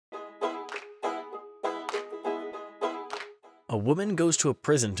A woman goes to a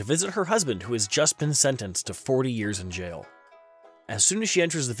prison to visit her husband who has just been sentenced to 40 years in jail. As soon as she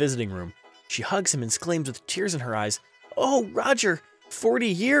enters the visiting room, she hugs him and exclaims with tears in her eyes, "Oh, Roger, 40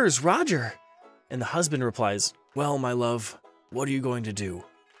 years, Roger!" And the husband replies, "Well, my love, what are you going to do?"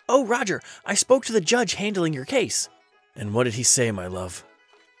 "Oh, Roger, I spoke to the judge handling your case." "And what did he say, my love?"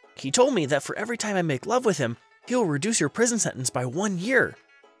 "He told me that for every time I make love with him, he will reduce your prison sentence by 1 year."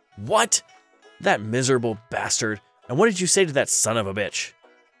 "What? That miserable bastard. And what did you say to that son of a bitch?"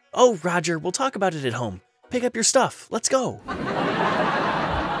 "Oh, Roger, we'll talk about it at home. Pick up your stuff. Let's go."